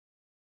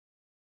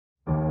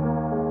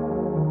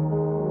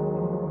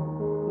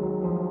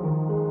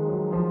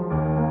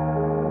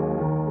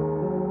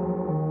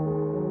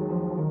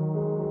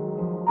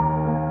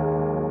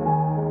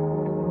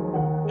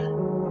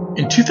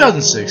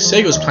2006,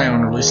 Sega was planning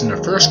on releasing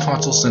their first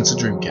console since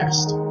the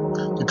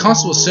Dreamcast. The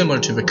console was similar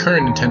to the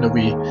current Nintendo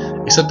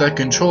Wii, except that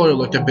the controller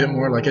looked a bit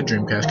more like a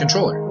Dreamcast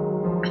controller.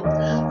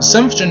 The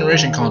 7th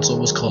generation console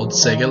was called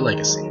Sega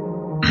Legacy.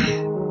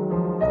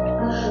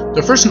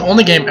 The first and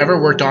only game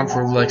ever worked on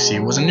for Legacy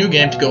was a new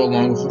game to go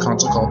along with the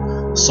console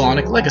called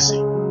Sonic Legacy.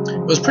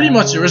 It was pretty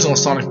much the original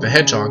Sonic the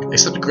Hedgehog,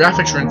 except the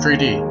graphics were in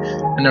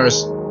 3D, and there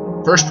was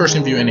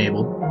first-person view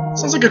enabled.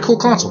 Sounds like a cool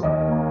console,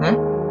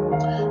 huh?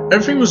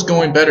 Everything was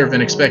going better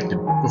than expected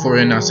before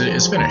they announced it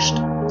is finished.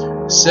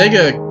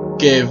 Sega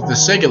gave the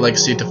Sega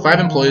Legacy to 5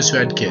 employees who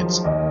had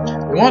kids.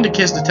 They wanted the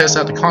kids to test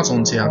out the console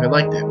and see how they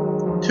liked it.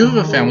 2 of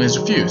the families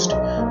refused,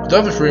 but the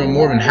other 3 were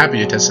more than happy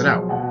to test it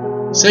out.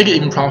 Sega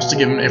even promised to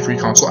give them a free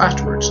console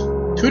afterwards.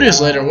 2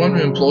 days later, one of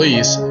the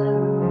employees'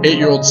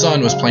 8-year-old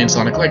son was playing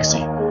Sonic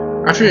Legacy.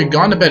 After he had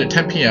gone to bed at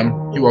 10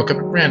 p.m., he woke up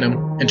at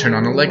random and turned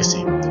on the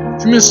Legacy.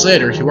 3 minutes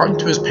later, he walked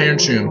into his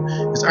parents' room.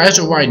 His eyes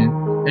were widened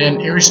and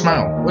an eerie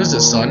smile. "What is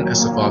this, son?"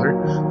 asked the father.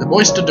 The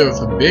boy stood there with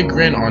a big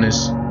grin on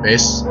his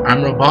face.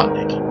 "I'm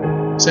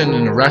Robotnik," said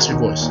in a raspy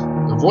voice.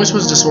 The voice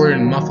was distorted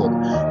and muffled.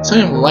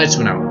 Suddenly the lights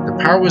went out.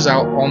 The power was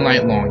out all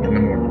night long in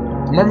the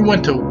morning. The mother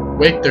went to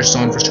wake their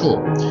son for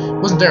school. He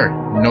wasn't there.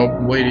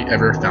 Nobody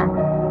ever found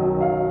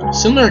him.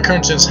 Similar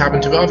occurrences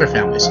happened to the other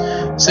families.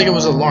 Sega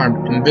was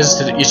alarmed and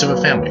visited each of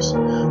the families.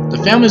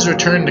 The families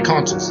returned the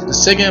consoles. The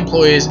Sega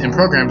employees and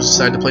programmers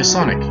decided to play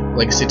Sonic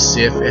Legacy to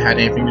see if it had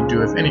anything to do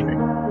with anything.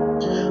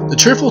 The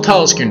cheerful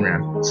title screen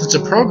ran. Since the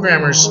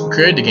programmers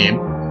created the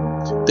game,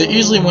 they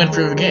easily went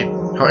through the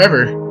game.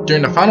 However,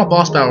 during the final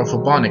boss battle with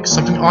Robotnik,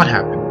 something odd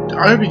happened. The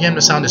audio began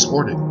to sound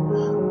distorted.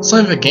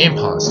 Suddenly the game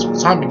paused.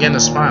 Sonic began to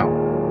smile.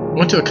 It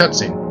went to a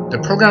cutscene. The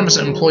programmers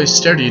and employees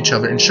stared at each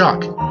other in shock.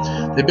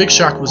 The big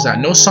shock was that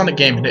no Sonic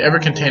game had ever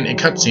contained a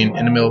cutscene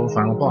in the middle of the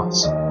final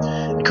boss.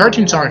 A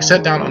cartoon Sonic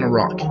sat down on a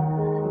rock.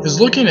 He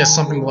was looking at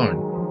something glowing.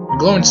 The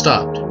glowing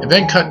stopped. It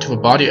then cut to the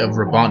body of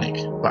Robotnik.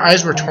 The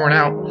eyes were torn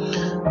out.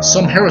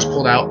 Some hair was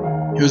pulled out.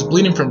 He was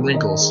bleeding from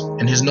wrinkles,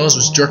 and his nose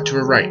was jerked to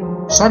the right.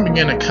 Sonic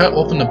began to cut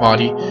open the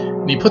body,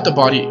 and he put the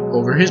body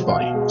over his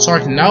body.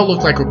 Sonic now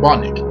looked like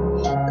Robotnik.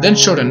 It then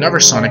showed another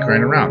Sonic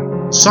running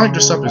around. Sonic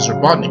dressed up as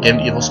Robotnik gave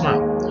an evil smile.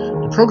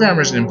 The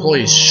programmers and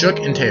employees shook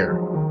in terror.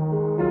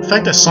 The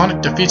fact that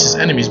Sonic defeats his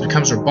enemies,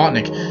 becomes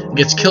Robotnik, and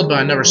gets killed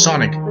by another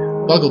Sonic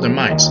boggled their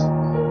minds.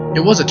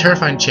 It was a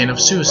terrifying chain of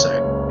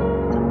suicide.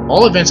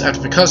 All events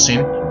after the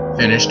cutscene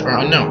finished are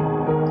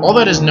unknown. All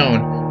that is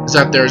known is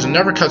that there is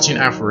another cutscene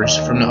afterwards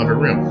from the other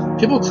room.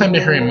 People claim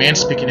to hear a man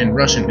speaking in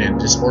Russian in a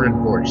distorted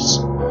voice.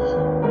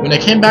 When they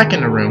came back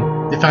in the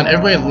room, they found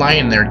everybody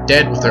lying there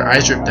dead with their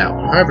eyes ripped out.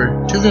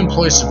 However, 2 of the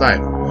employees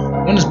survived.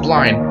 One is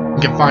blind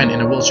and confined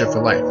in a wheelchair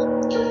for life.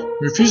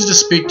 He refuses to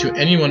speak to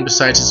anyone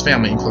besides his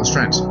family and close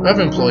friends. The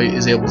other employee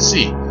is able to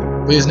see,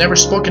 but he has never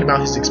spoken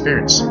about his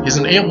experience. He is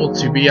unable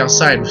to be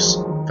outside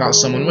without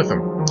someone with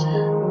him,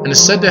 and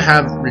is said to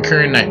have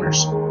recurring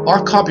nightmares.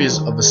 All copies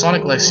of the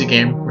Sonic Legacy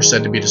game were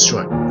said to be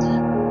destroyed.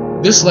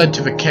 This led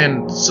to the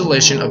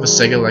cancellation of the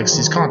Sega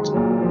Legacy's console.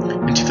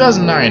 In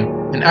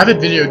 2009, an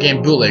avid video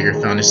game bootlegger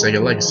found a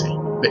Sega Legacy.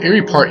 The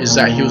eerie part is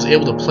that he was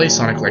able to play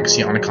Sonic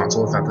Legacy on a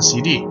console without the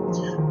CD.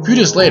 A few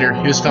days later,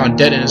 he was found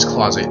dead in his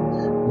closet,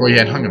 where he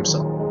had hung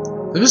himself.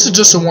 So this is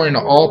just a warning to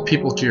all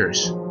people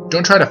curious.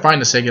 Don't try to find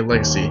the Sega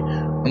Legacy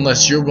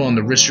unless you're willing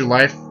to risk your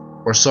life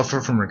or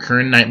suffer from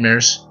recurring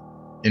nightmares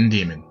and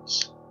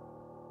demons.